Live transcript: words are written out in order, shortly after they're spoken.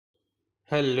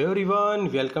Hello everyone,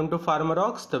 welcome to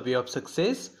Pharmarocks the way of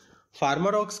success.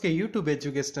 Pharmarocks के YouTube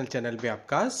educational channel पे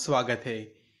आपका स्वागत है।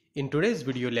 In today's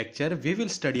video lecture we will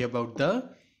study about the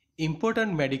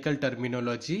important medical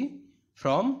terminology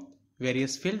from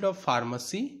various field of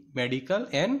pharmacy, medical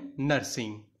and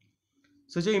nursing.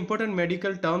 सो जो important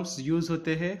medical terms use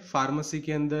होते हैं pharmacy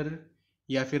के अंदर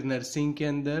या फिर नर्सिंग के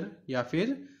अंदर या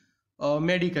फिर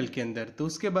मेडिकल के अंदर, तो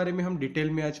उसके बारे में हम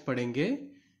डिटेल में आज पढ़ेंगे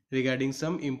regarding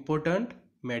some important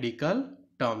medical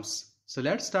terms. So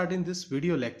let's start in this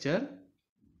video lecture.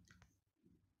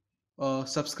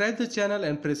 Subscribe the channel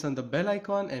and press on the bell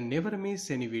icon and never miss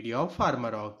any video of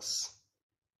Pharmarocks.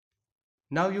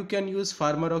 Now you can use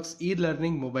Pharmarocks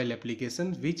e-learning mobile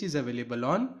application which is available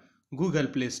on Google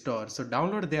Play Store. So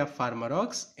download the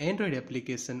Pharmarocks Android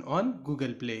application on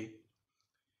Google Play,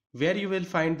 where you will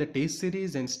find the test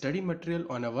series and study material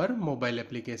on our mobile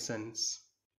applications.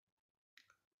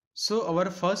 So our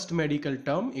first medical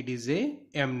term, it is a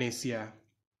amnesia.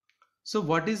 So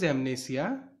what is amnesia?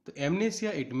 तो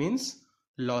amnesia it means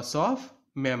loss of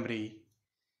memory.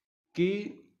 कि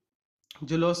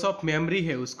जो loss of memory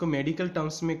है उसको medical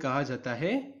terms में कहा जाता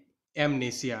है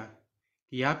amnesia.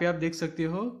 यहाँ पे आप देख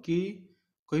सकते हो कि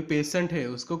कोई पेशेंट है,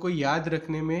 उसको कोई याद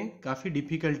रखने में काफ़ी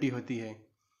डिफिकल्टी होती है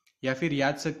या फिर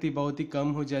याद शक्ति बहुत ही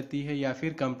कम हो जाती है या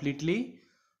फिर completely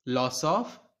loss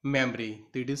of memory.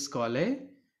 तो it is called a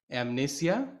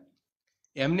amnesia.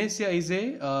 Amnesia is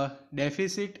a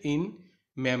deficit in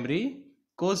memory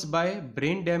caused by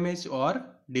brain damage or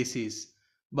disease,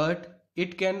 but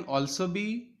it can also be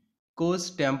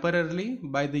caused temporarily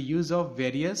by the use of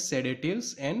various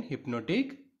sedatives and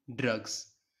hypnotic drugs.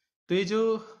 तो ये जो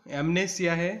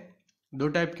amnesia है दो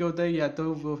type के होता है, या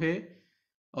तो वो है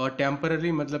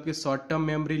टेम्पररी मतलब कि short term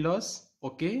memory loss,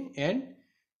 okay, and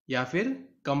या फिर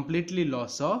कंप्लीटली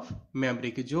लॉस ऑफ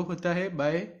मेमोरी की जो होता है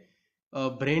बाय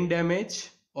ब्रेन डैमेज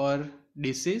और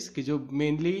डिसीज की, जो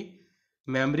मेनली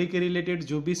मेमोरी के रिलेटेड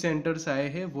जो भी सेंटर्स आए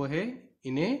हैं वो है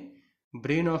इन ए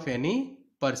ब्रेन ऑफ एनी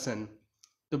पर्सन।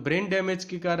 तो ब्रेन डैमेज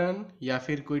के कारण या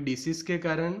फिर कोई डिसीज के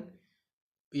कारण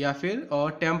या फिर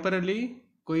टेम्परली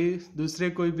कोई दूसरे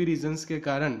कोई भी रीजंस के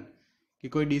कारण कि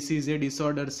कोई डिसीज है,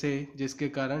 डिसऑर्डर से, जिसके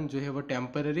कारण जो है वो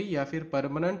टेम्पररी या फिर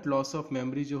परमानेंट लॉस ऑफ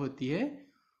मेमोरी जो होती है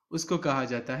उसको कहा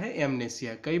जाता है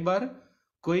एमनेसिया। कई बार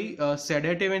कोई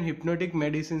सेडेटिव एंड हिप्नोटिक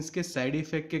मेडिसिन के साइड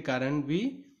इफेक्ट के कारण भी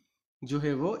जो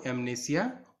है वो एमनेसिया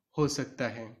हो सकता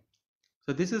है।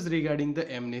 So this is regarding the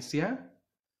amnesia.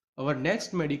 Our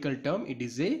next medical term it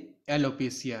is a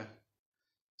alopecia.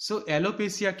 So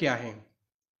alopecia क्या है?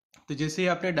 तो जैसे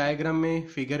आपने डायग्राम में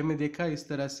फिगर में देखा इस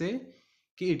तरह से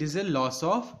कि it is a loss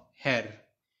of hair,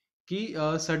 कि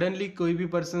सडनली कोई भी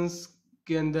पर्सन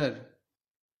के अंदर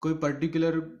कोई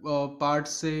पर्टिकुलर पार्ट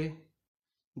से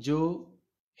जो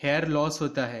हेयर लॉस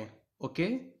होता है, ओके,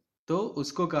 तो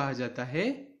उसको कहा जाता है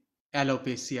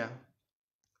alopecia.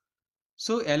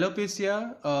 So alopecia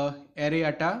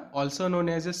areata, also known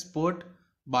as a spot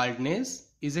baldness,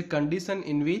 is a condition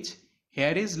in which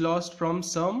hair is lost from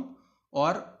some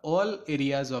or all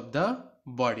areas of the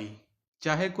body.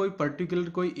 चाहे कोई पर्टिकुलर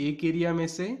कोई एक एरिया में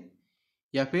से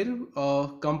या फिर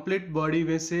कंप्लीट बॉडी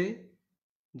में से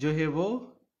जो है वो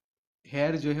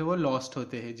हेयर जो है वो लॉस्ट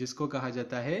होते हैं, जिसको कहा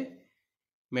जाता है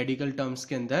मेडिकल टर्म्स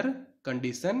के अंदर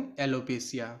condition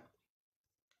alopecia.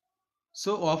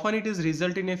 So often it is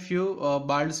result in a few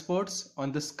bald spots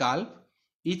on the scalp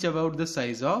each about the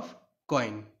size of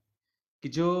coin, कि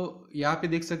जो यहाँ पे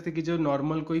देख सकते हैं कि जो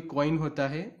नॉर्मल कोई कॉइन होता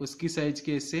है उसकी साइज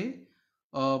के ऐसे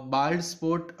बाल्ड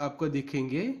स्पॉट आपको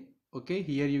दिखेंगे, okay,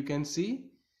 here you can see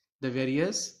the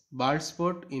various bald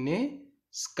spot in A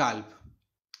scalp,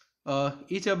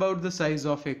 each about the size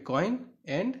of a coin,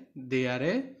 and they are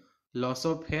a loss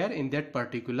of hair in that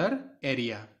particular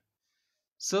area.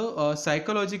 So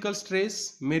psychological stress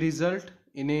may result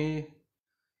in a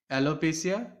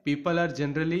alopecia. People are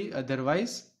generally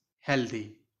otherwise healthy.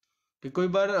 कि कोई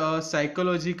बार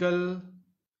psychological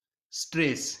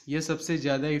stress ये सबसे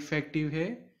ज़्यादा effective है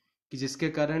कि जिसके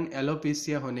कारण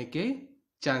alopecia होने के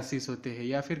चांसेस होते हैं,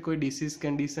 या फिर कोई डिसीज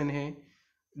कंडीशन है,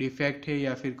 डिफेक्ट है,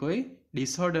 या फिर कोई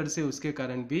डिसऑर्डर से उसके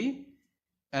कारण भी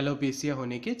एलोपेसिया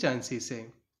होने के चांसेस है।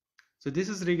 So this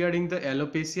is regarding the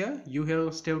alopecia. You have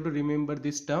to remember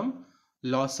this term,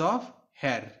 loss of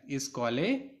here is called a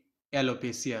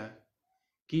alopecia.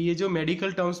 कि ये जो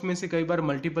मेडिकल टर्म्स में से कई बार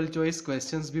मल्टीपल चॉइस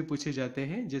क्वेश्चंस भी पूछे जाते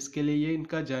हैं, जिसके लिए ये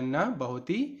इनका जानना बहुत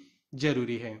ही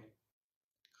जरूरी है।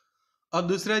 अब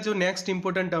दूसरा जो नेक्स्ट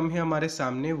इंपॉर्टेंट टर्म है हमारे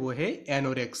सामने वो है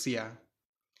एनोरेक्सिया।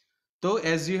 तो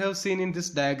as you have seen in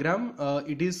this diagram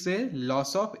it is a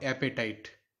loss of appetite,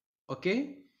 okay,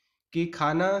 कि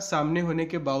खाना सामने होने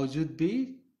के बावजूद भी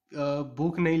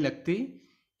भूख नहीं लगती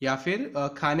या फिर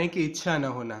खाने की इच्छा न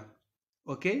होना.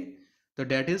 ओके, तो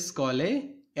that is called a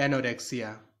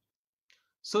anorexia.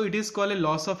 So it is called a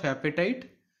loss of appetite,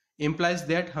 implies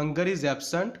that hunger is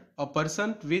absent. A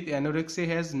person with anorexia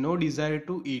has no desire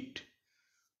to eat.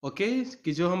 Okay,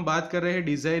 कि जो हम बात कर रहे हैं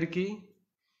डिजायर की,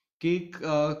 कि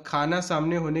खाना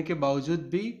सामने होने के बावजूद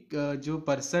भी जो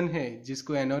पर्सन है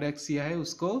जिसको एनोरेक्सिया है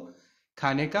उसको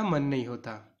खाने का मन नहीं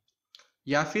होता,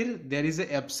 या फिर there is a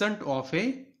absent of a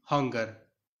hunger.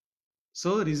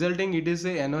 So resulting it is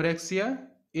a anorexia.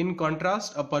 In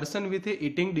contrast, a person with A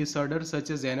eating disorder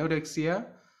such as anorexia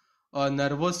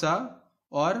nervosa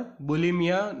or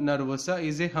bulimia nervosa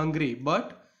is a hungry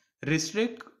but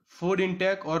restrict food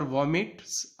intake or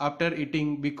vomits after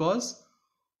eating because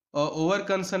over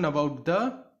concern about the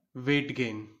weight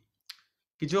gain.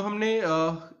 कि जो हमने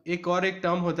एक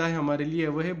term होता है हमारे लिए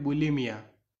वो है बुलिमिया.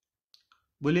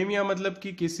 बुलिमिया मतलब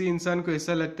कि किसी इंसान को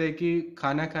ऐसा लगता है कि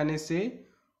खाना खाने से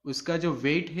उसका जो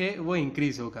वेट है वो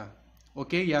इंक्रीज होगा.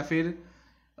 ओके, या फिर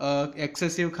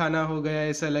एक्सेसिव खाना हो गया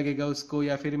ऐसा लगेगा उसको,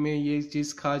 या फिर मैं ये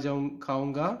चीज़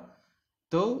खाऊंगा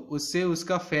तो उससे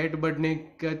उसका फैट बढ़ने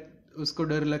का उसको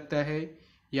डर लगता है,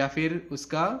 या फिर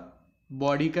उसका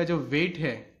बॉडी का जो वेट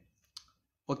है,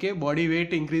 ओके, बॉडी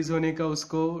वेट इंक्रीज होने का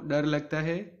उसको डर लगता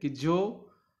है. कि जो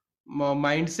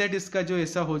माइंडसेट इसका जो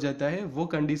ऐसा हो जाता है वो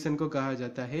कंडीशन को कहा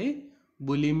जाता है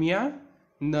बुलिमिया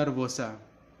नर्वोसा.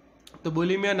 तो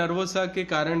बुलिमिया नर्वोसा के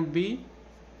कारण भी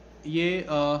ये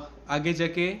आगे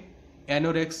जाके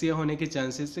एनोरेक्सिया होने के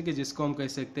चांसेस है, कि जिसको हम कह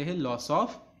सकते हैं लॉस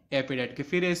ऑफ एपेटाइट. कि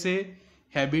फिर ऐसे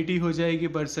हैबिट ही हो जाएगी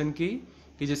पर्सन की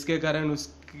कि जिसके कारण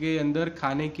उसके अंदर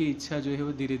खाने की इच्छा जो है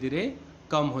वो धीरे धीरे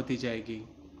कम होती जाएगी.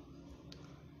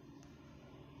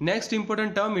 Next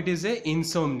important term it is a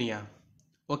insomnia.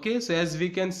 Okay, so as we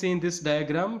can see in this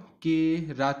diagram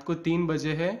कि रात को 3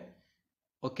 बजे है.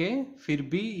 ओके, फिर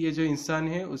भी ये जो इंसान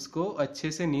है उसको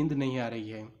अच्छे से नींद नहीं आ रही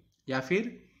है, या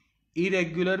फिर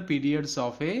irregular periods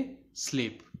of A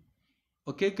sleep.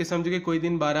 Okay, कि समझो कि कोई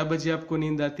दिन 12 बजे आपको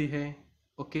नींद आती है.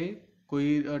 ओके,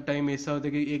 कोई टाइम ऐसा होता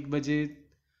है कि 1 बजे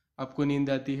आपको नींद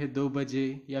आती है, 2 बजे,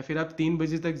 या फिर आप 3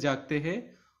 बजे तक जागते हैं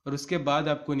और उसके बाद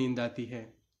आपको नींद आती है.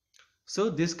 So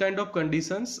this kind of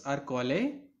conditions are called a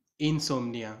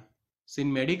insomnia. So in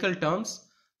medical terms,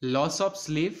 loss of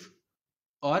sleep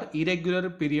और irregular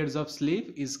periods of sleep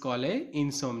is called a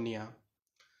insomnia.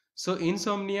 So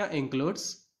insomnia includes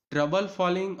trouble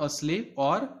falling asleep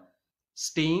or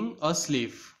staying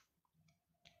asleep.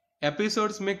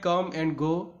 Episodes may come and go,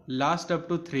 last up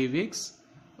to 3 weeks,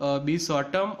 be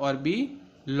short term or be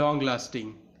long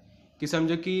lasting. कि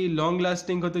समझो कि long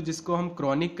lasting हो तो जिसको हम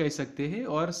chronic कह सकते हैं,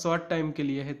 और शॉर्ट टाइम के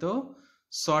लिए है तो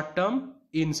शॉर्ट टर्म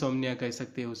इंसोम्निया कह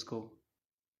सकते हैं उसको.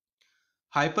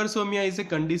 Hypersomnia is a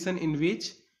condition in which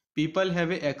people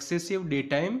have a excessive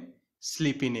daytime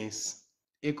sleepiness.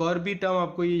 एक और भी टर्म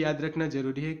आपको ये याद रखना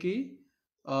जरूरी है कि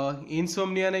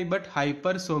इंसोम्निया नहीं but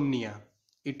hypersomnia.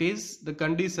 It is the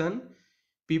condition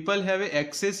people have a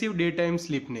excessive day time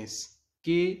sleepiness.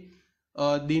 कि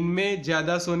दिन में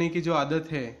ज़्यादा सोने की जो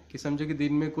आदत है, कि समझो कि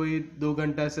दिन में कोई 2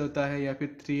 घंटा से होता है या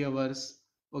फिर 3 आवर्स,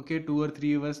 ओके, 2 और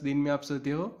 3 आवर्स दिन में आप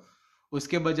सोते हो,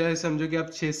 उसके बजाय समझो कि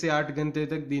आप 6 से 8 घंटे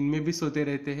तक दिन में भी सोते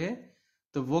रहते हैं,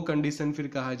 तो वो कंडीशन फिर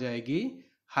कहा जाएगी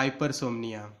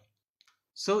hypersomnia.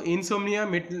 So insomnia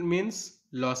means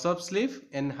loss of sleep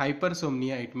and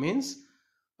hypersomnia it means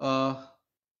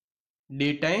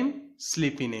day time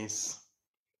sleepiness.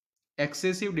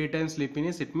 Excessive day time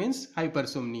sleepiness it means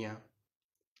hypersomnia.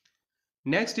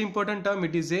 Next important term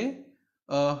it is a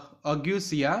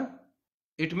अग्यूसिया.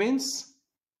 It means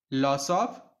loss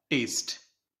of test.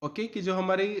 Okay, कि जो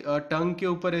हमारी टंग के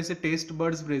ऊपर ऐसे taste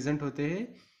buds present होते हैं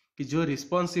कि जो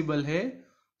रिस्पॉन्सिबल है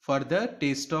for the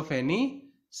test of any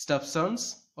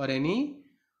substance और any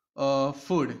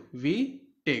food we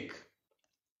take.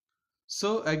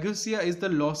 So अग्यूसिया is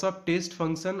the loss of test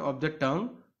function of the tongue,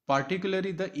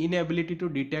 particularly the inability to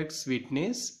detect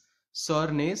sweetness,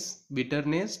 sourness,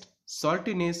 bitterness,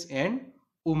 saltiness and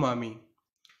umami,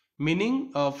 meaning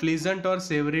pleasant or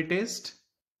savory taste.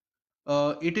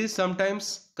 It is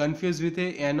sometimes confused with a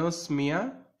anosmia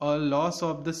or loss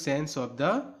of the sense of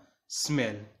the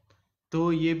smell.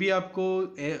 तो ये भी आपको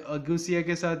अग्यूसिया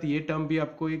के साथ ये term भी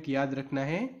आपको एक याद रखना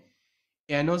है.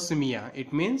 Anosmia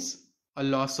it means a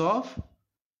loss of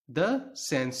the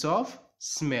sense of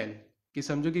smell. कि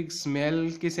समझो कि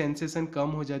स्मेल की सेंसेशन कम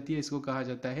हो जाती है, इसको कहा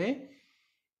जाता है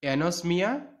anosmia.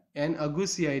 And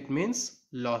अग्यूसिया it means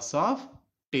loss of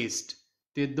test.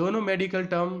 तो ये दोनों मेडिकल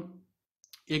टर्म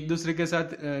एक दूसरे के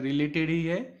साथ रिलेटेड ही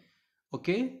है.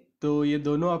 ओके, तो ये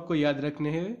दोनों आपको याद रखने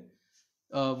हैं,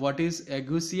 what is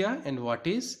अग्यूसिया and what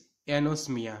is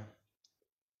anosmia.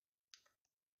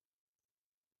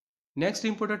 Next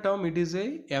important term, it is a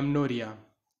amnoria.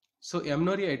 So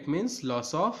amnoria, it means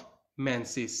loss of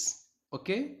menses.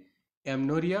 Okay,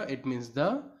 amnoria, it means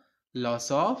the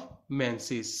loss of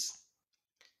menses.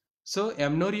 So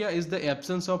amnoria is the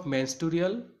absence of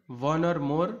menstrual one or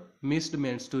more missed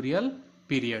menstrual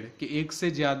period, कि एक से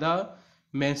ज़्यादा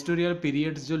menstrual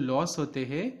periods जो loss होते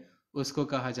हैं उसको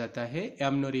कहा जाता है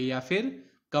amnoria, या फिर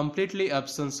completely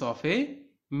absence of a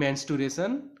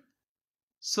menstruation.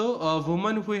 So a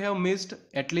woman who have missed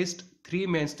at least 3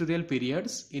 menstrual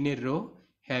periods in a row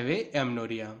have a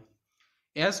amnoria,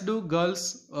 as do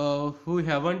girls who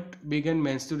haven't begun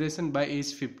menstruation by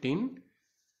age 15.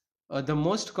 The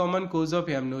most common cause of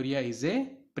amnoria is a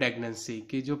pregnancy,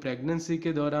 कि जो pregnancy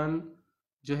के दौरान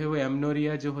जो है वो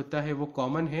amnoria जो होता है वो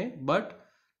common है, but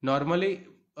normally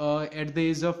at the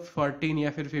age of 14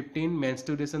 या फिर 15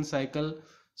 menstruation cycle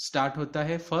start होता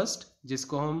है first,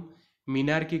 जिसको हम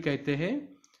menarche कहते हैं.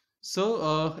 So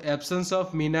absence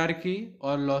of menarche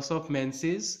or loss of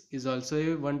menses is also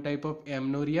a one type of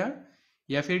amnoria,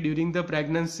 या फिर during the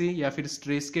pregnancy या फिर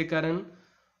stress के कारण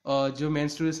जो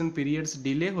मेंस्ट्रुएशन पीरियड्स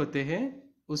डिले होते हैं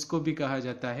उसको भी कहा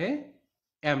जाता है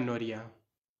amenorrhoea.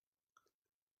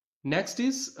 Next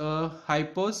is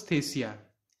हाइपोस्थेसिया.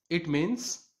 It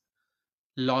means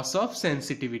loss of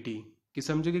sensitivity, कि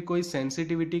समझो कि कोई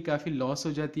सेंसिटिविटी काफ़ी लॉस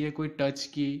हो जाती है कोई टच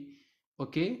की.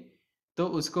 ओके, तो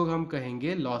उसको हम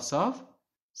कहेंगे loss of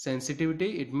sensitivity.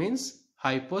 It means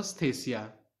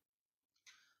हाइपोस्थेसिया.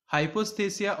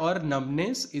 Hyposthesia or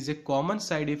numbness is a common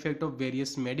side effect of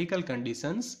various medical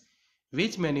conditions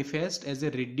which manifest as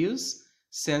a reduced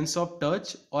sense of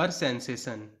touch or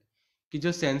sensation. कि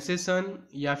जो sensation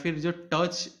या फिर जो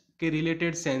touch के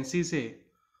related senses है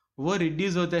वो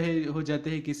reduce हो जाते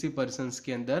हैं किसी persons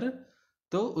के अंदर,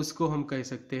 तो उसको हम कह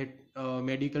सकते हैं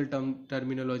medical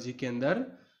terminology के अंदर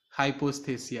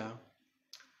hyposthesia.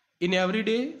 In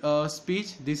everyday speech,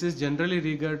 this is generally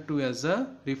referred to as a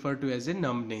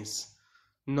numbness.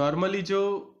 Normally जो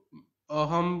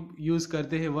हम यूज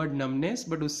करते हैं वर्ड numbness,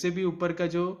 बट उससे भी ऊपर का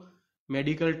जो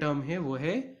मेडिकल टर्म है वो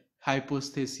है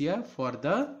hyposthesia for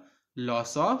the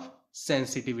loss of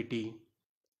sensitivity.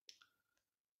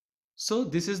 So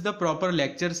this is the proper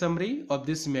lecture summary of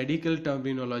this medical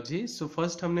terminology. So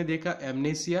first हमने देखा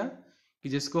amnesia, कि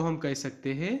जिसको हम कह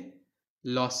सकते हैं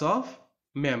loss of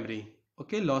memory.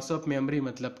 Okay, loss of memory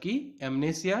मतलब कि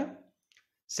एमनेसिया.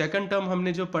 सेकंड टर्म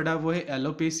हमने जो पढ़ा वो है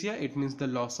alopecia, it means the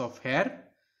loss of hair.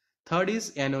 Third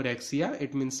is anorexia,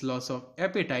 it means loss of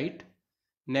appetite.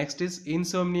 Next is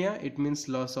insomnia, it means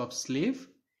loss of sleep.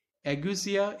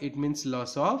 एग्यूसिया, it means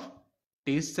loss of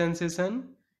test sensation.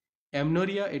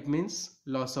 Amenorrhoea, it means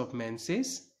loss of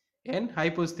menses. And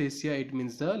हाइपोस्थेसिया, it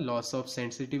means the loss of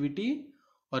sensitivity,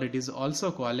 और it is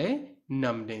also called a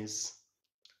numbness.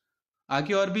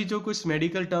 आगे और भी जो कुछ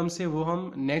medical terms है वो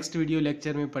हम next video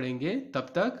lecture में पढ़ेंगे. तब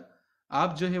तक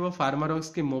आप जो है वो फार्मारॉक्स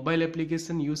के मोबाइल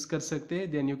एप्लीकेशन यूज कर सकते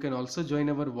हैं. Then you can also join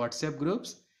our WhatsApp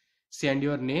groups. Send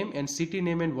your name and city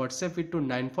name and WhatsApp it to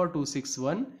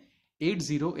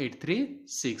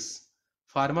 9426180836.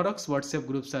 Pharmarocks WhatsApp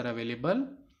groups are available.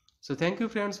 So thank you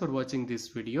friends for watching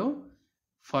this video.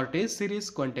 For test series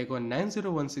contact on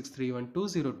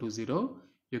 9016312020.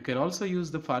 You can also use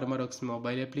the Pharmarox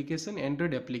mobile application,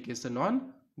 Android application on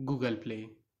Google Play.